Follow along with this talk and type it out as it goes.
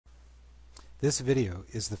This video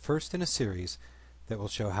is the first in a series that will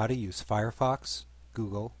show how to use Firefox,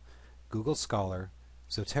 Google, Google Scholar,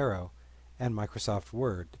 Zotero, and Microsoft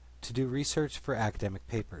Word to do research for academic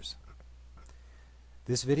papers.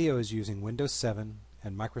 This video is using Windows 7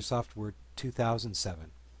 and Microsoft Word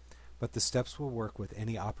 2007, but the steps will work with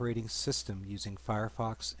any operating system using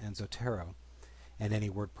Firefox and Zotero, and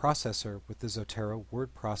any word processor with the Zotero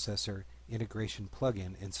word processor integration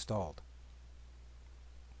plugin installed.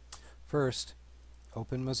 First,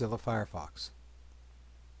 open Mozilla Firefox.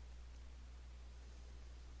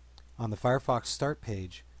 On the Firefox Start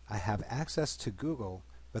page, I have access to Google,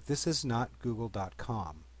 but this is not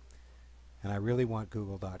google.com. And I really want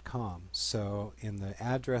google.com, so in the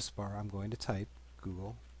address bar I'm going to type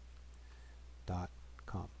google.com.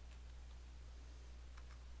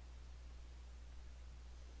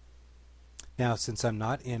 Now, since I'm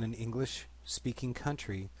not in an English-speaking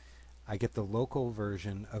country, I get the local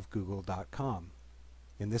version of google.com,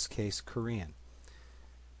 in this case Korean.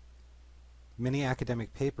 Many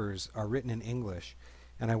academic papers are written in English,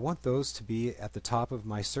 and I want those to be at the top of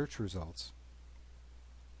my search results.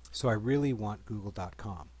 So I really want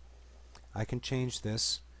google.com. I can change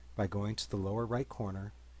this by going to the lower right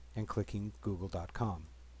corner and clicking google.com.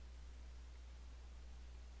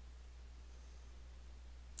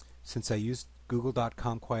 Since I use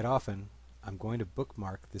google.com quite often, I'm going to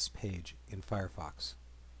bookmark this page in Firefox.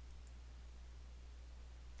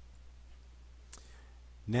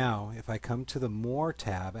 Now, if I come to the More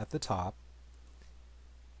tab at the top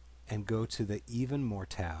and go to the Even More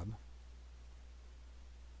tab,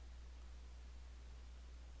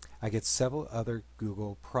 I get several other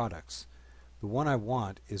Google products. The one I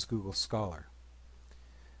want is Google Scholar.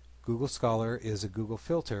 Google Scholar is a Google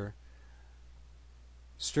filter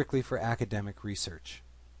strictly for academic research.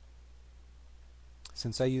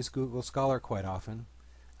 Since I use Google Scholar quite often,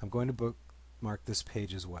 I'm going to bookmark this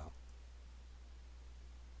page as well.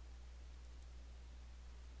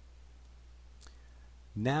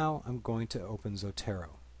 Now I'm going to open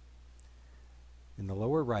Zotero. In the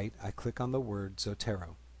lower right, I click on the word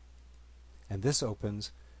Zotero, and this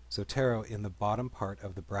opens Zotero in the bottom part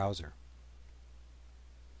of the browser.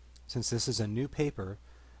 Since this is a new paper,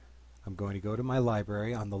 I'm going to go to my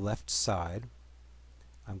library on the left side.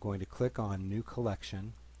 I'm going to click on New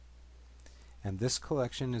Collection, and this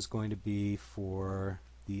collection is going to be for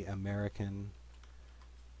the American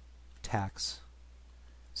tax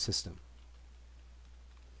system.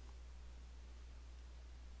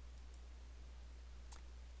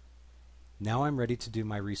 Now I'm ready to do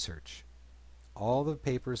my research. All the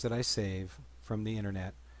papers that I save from the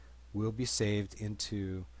internet will be saved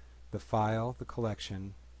into the file, the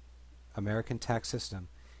collection, American Tax System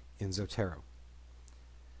in Zotero.